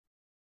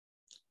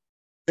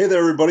Hey there,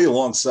 everybody.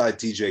 Alongside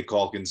TJ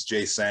Calkins,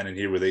 Jay Sannon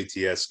here with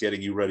ATS,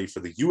 getting you ready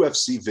for the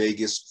UFC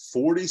Vegas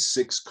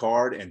 46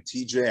 card. And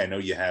TJ, I know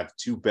you have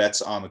two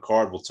bets on the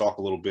card. We'll talk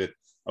a little bit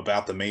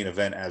about the main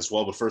event as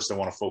well. But first, I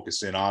want to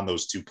focus in on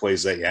those two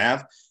plays that you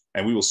have.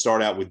 And we will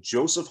start out with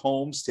Joseph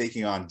Holmes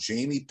taking on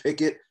Jamie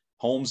Pickett.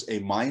 Holmes, a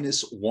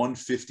minus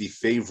 150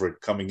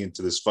 favorite coming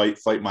into this fight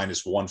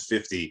minus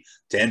 150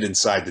 to end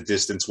inside the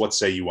distance. What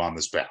say you on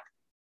this bet?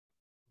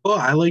 Well,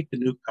 I like the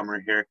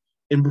newcomer here.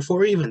 And before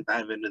we even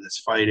dive into this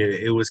fight,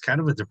 it was kind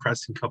of a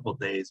depressing couple of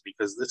days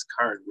because this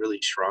card really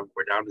shrunk.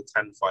 We're down to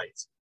 10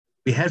 fights.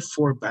 We had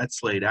four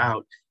bets laid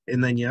out.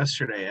 And then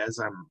yesterday, as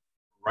I'm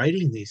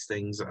writing these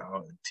things,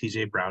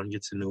 TJ Brown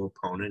gets a new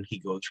opponent. He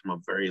goes from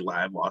a very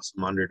live,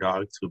 awesome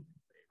underdog to a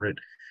favorite.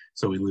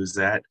 So we lose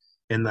that.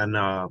 And then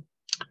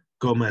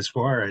Gomez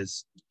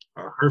Juarez,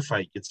 her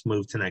fight gets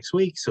moved to next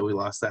week. So we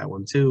lost that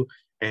one too.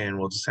 And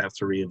we'll just have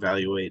to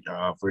reevaluate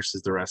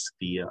versus the rest of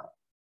the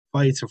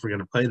fights if we're going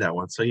to play that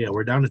one. So yeah,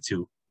 we're down to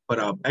two.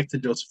 But back to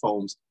Joseph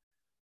Holmes.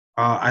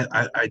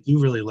 I do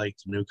really like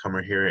the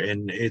newcomer here,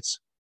 and it's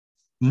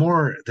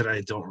more that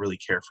I don't really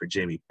care for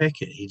Jamie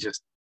Pickett. He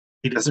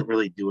doesn't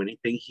really do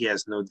anything. He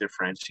has no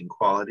differentiating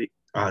qualities.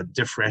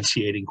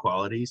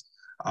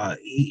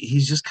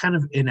 He's just kind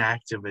of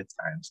inactive at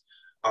times.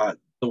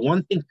 The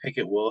one thing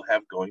Pickett will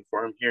have going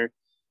for him here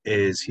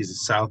is he's a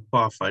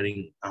southpaw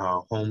fighting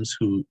Holmes,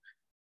 who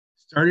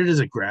started as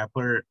a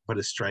grappler, but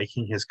his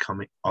striking has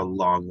come a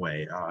long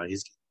way.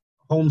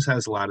 Holmes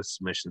has a lot of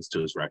submissions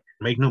to his record.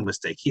 Make no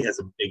mistake, he has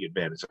a big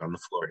advantage on the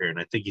floor here, and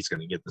I think he's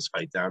going to get this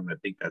fight down. And I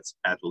think that's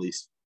at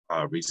least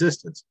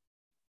resistance.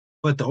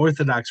 But the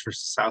orthodox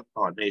versus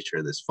southpaw nature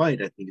of this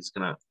fight, I think, is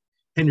going to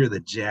hinder the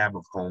jab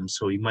of Holmes.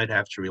 So he might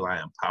have to rely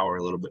on power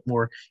a little bit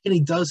more, and he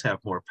does have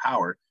more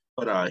power.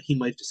 But he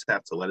might just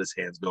have to let his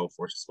hands go,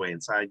 force his way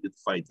inside, get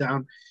the fight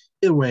down.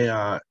 Either way,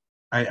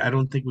 I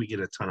don't think we get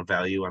a ton of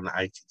value on the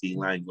ITD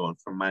line going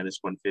from minus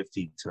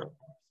 150 to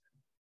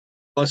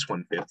plus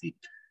 150.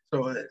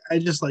 So I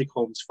just like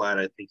Holmes flat.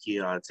 I think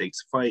he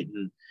takes a fight,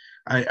 and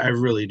I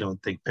really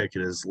don't think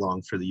Pickett is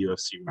long for the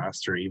UFC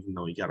roster, even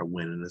though he got a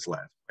win in his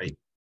last fight.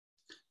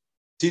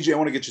 TJ, I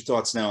want to get your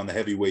thoughts now on the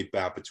heavyweight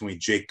bout between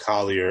Jake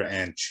Collier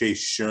and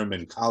Chase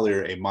Sherman.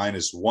 Collier, a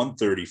minus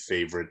 130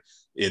 favorite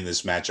in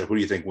this matchup. Who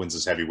do you think wins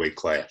this heavyweight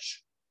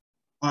clash?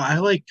 I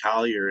like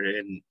Collier,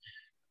 and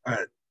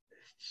uh,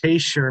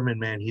 Chase Sherman,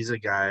 man, he's a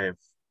guy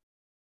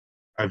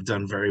I've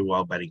done very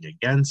well betting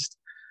against.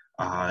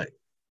 Uh,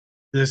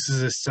 this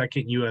is his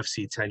second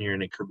UFC tenure,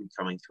 and it could be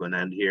coming to an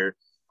end here.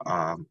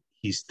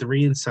 He's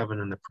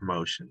 3-7 in the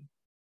promotion.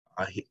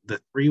 The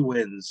three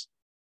wins,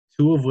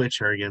 two of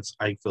which are against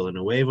Ike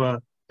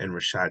Villanueva and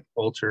Rashad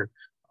Coulter,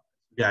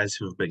 guys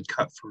who have been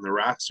cut from the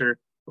roster,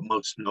 but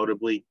most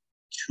notably,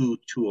 two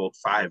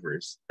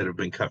 205ers that have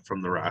been cut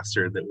from the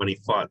roster that when he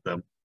fought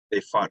them, they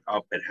fought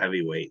up at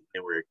heavyweight. They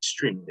were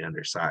extremely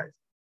undersized.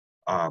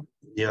 Um,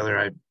 the other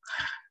I,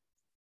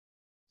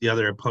 the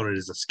other opponent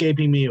is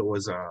escaping me. It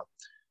was a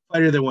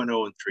fighter that went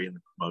 0-3 in the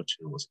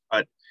promotion. Was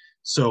cut.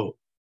 So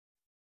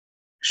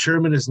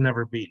Sherman has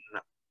never beaten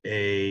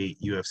a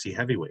UFC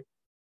heavyweight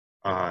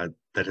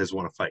that has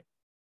won a fight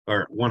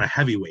or won a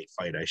heavyweight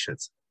fight, I should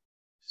say.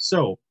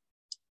 So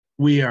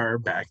we are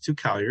back to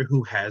Collier,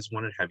 who has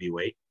won at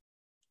heavyweight.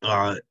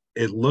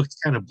 It looked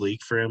kind of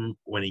bleak for him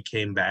when he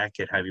came back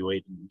at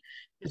heavyweight. And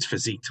his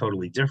physique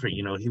totally different.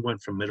 You know, he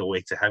went from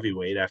middleweight to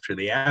heavyweight after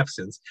the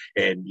absence,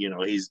 and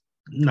he's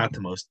not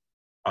the most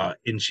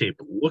in shape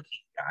looking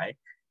guy.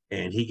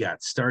 And he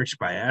got starched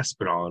by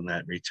Aspinall in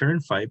that return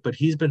fight, but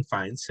he's been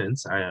fine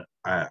since.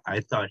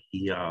 I thought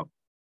he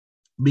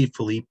beat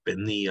Philippe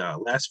in the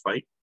last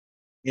fight,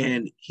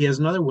 and he has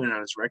another win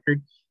on his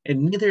record.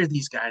 And neither of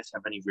these guys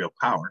have any real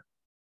power.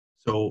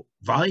 So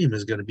volume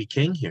is going to be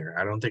king here.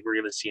 I don't think we're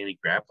going to see any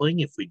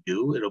grappling. If we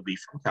do, it'll be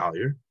from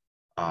Collier.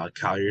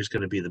 Collier is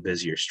going to be the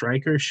busier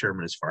striker.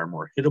 Sherman is far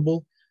more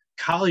hittable.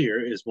 Collier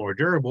is more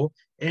durable,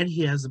 and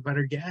he has a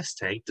better gas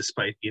tank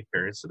despite the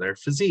appearance of their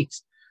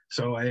physiques.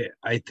 So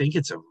I think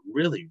it's a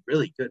really,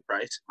 really good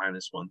price,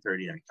 minus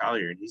 130 on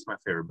Collier, and he's my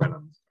favorite bet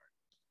on this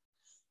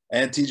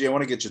card. And TJ, I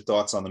want to get your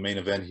thoughts on the main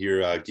event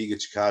here.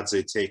 Giga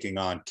Chikadze taking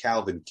on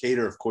Calvin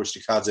Kattar. Of course,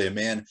 Chikadze, a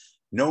man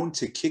known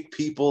to kick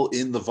people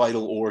in the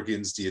vital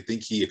organs. Do you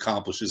think he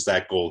accomplishes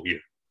that goal here?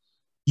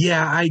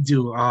 Yeah, I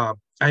do.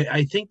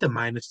 I think the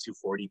minus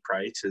 240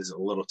 price is a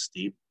little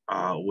steep,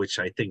 which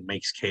I think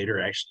makes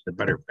Kattar actually the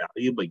better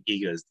value, but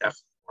Giga is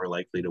definitely more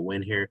likely to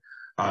win here.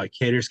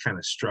 Cater's kind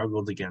of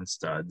struggled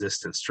against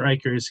distant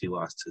strikers. He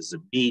lost to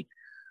Zabit.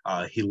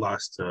 He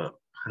lost to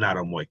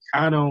Hanato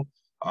Moicano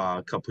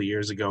a couple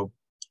years ago.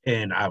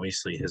 And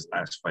obviously, his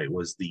last fight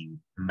was the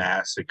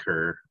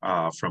massacre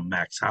from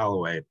Max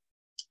Holloway.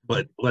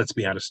 But let's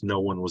be honest, no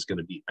one was going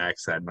to beat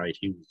Max that night.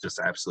 He was just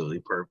absolutely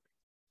perfect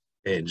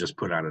and just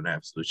put on an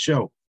absolute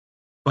show.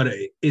 But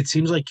it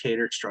seems like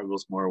Kattar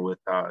struggles more with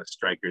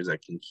strikers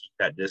that can keep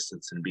that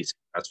distance and be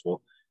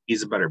successful.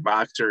 He's a better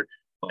boxer,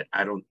 but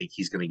I don't think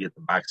he's going to get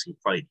the boxing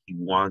fight he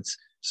wants.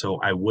 So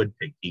I would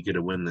pick Giga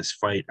to win this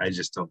fight. I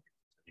just don't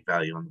think there's any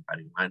value on the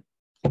betting line.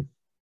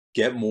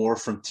 Get more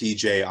from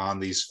TJ on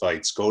these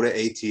fights. Go to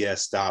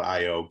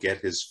ats.io, get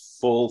his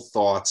full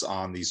thoughts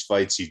on these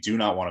fights. You do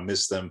not want to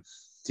miss them.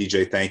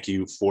 TJ, thank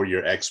you for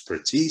your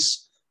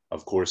expertise.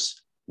 Of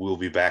course, we'll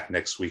be back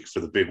next week for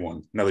the big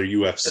one. Another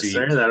UFC. Yes,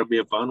 sir. That'll be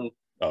a fun one.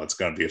 Oh, it's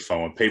going to be a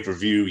fun one.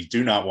 Pay-per-view. You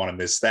do not want to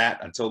miss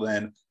that. Until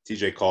then,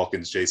 TJ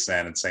Calkins, Jay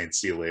San, and saying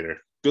see you later.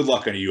 Good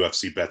luck on your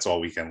UFC bets all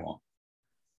weekend long.